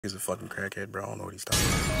He's a fucking crackhead, bro. I don't know what he's talking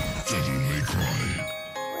about.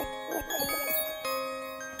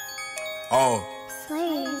 Oh.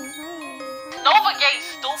 Nova Gate,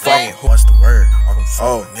 stupid. Fucking, what's the word?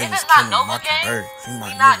 Oh, This niggas is not killing Nova Mockingbird. Gate. Free my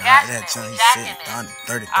We nigga not out that gassing joint. it, He we shit jacking down it.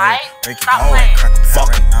 the 33rd. Alright? Break it Stop down playing. like crack a Fuck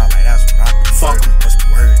right now. Like that's what I prefer. Fuck 'em. What's the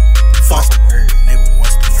word? Fuck What's the word? Nigga,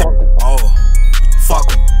 what's the word? Oh. Fuck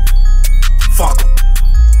 'em. Fuck 'em.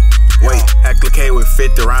 Wait, heckler K with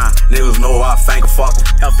 50 round. Niggas know I think fuck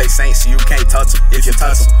 'em. Hell face ain't so you can't touch 'em. If you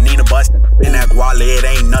touch 'em, need a bust. In that guala, it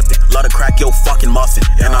ain't nothing. Love to crack your fucking muffin.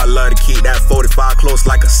 And I love to keep that 45 close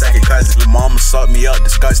like a second cousin. Lil' mama suck me up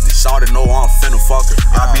disgusting. Shawty know I'm finna fuck her.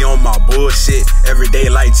 I be on my bullshit every day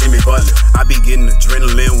like Jimmy Butler. I be getting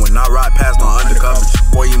adrenaline when I ride past no undercover.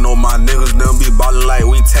 Boy, you know my niggas them be ballin' like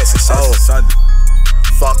we Texas Southern.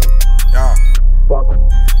 Fuck 'em. Yeah. Fuck 'em.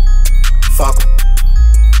 Fuck 'em.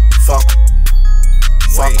 Fuck 'em.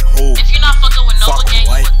 Wait, who? If you're not fucking with Nova Fuck 'em, Gate,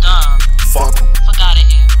 you wait. a dub. Fuck 'em. Fuck out of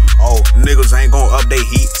here. Oh, niggas ain't gon' up they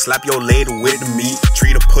heat. Slap your lady with the meat.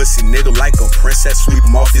 Treat a pussy nigga like a princess. Sweep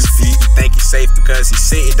him off his feet. You think he's safe because he's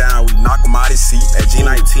sitting down. We knock him out his seat. That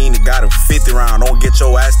G19 that got a 50 round. Don't get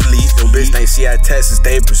your ass to leave. Your bitch think she at Texas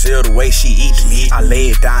Day, Brazil. The way she eat the meat. I lay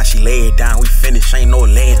it down, she lay it down. We finish, ain't no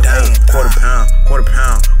laying down. Quarter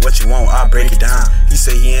pound. What you want? I break it down. He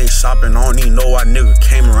say he ain't shopping. I don't even know why nigga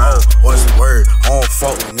came around. What's the word? I don't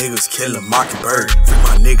fuck with niggas killing Mockingbird. Free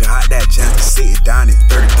my nigga out that junk. Sit it down in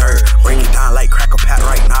 33rd. Break it down like crack a pat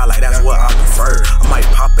right now, like that's what I prefer. I might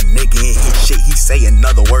pop a nigga in his shit, he say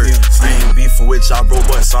another word. I ain't beefing with y'all, bro,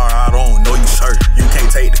 but sorry, I don't know you hurt. You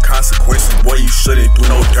can't take the consequences, boy, you shouldn't do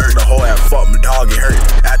no dirt. The whole ass fuck my dog, it hurt.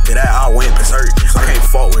 After that, I went berserk. I can't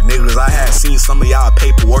fuck with niggas, I had seen some of y'all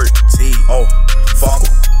paperwork. Oh, fuck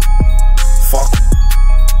 'em. Fuck 'em.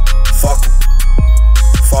 Fuck 'em.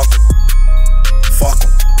 Fuck 'em. Fuck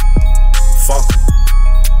 'em. Fuck 'em.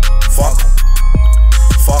 Fuck 'em.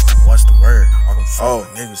 Fuck 'em. What's the word? Oh,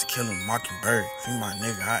 Niggas killing Mockingbird. Free my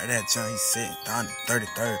nigga out that joint. He sitting down the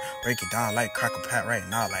 33rd. Break it down like crack a pat right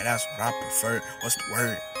now. Like that's what I prefer. What's the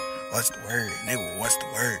word? What's the word? Nigga, what's the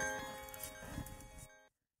word?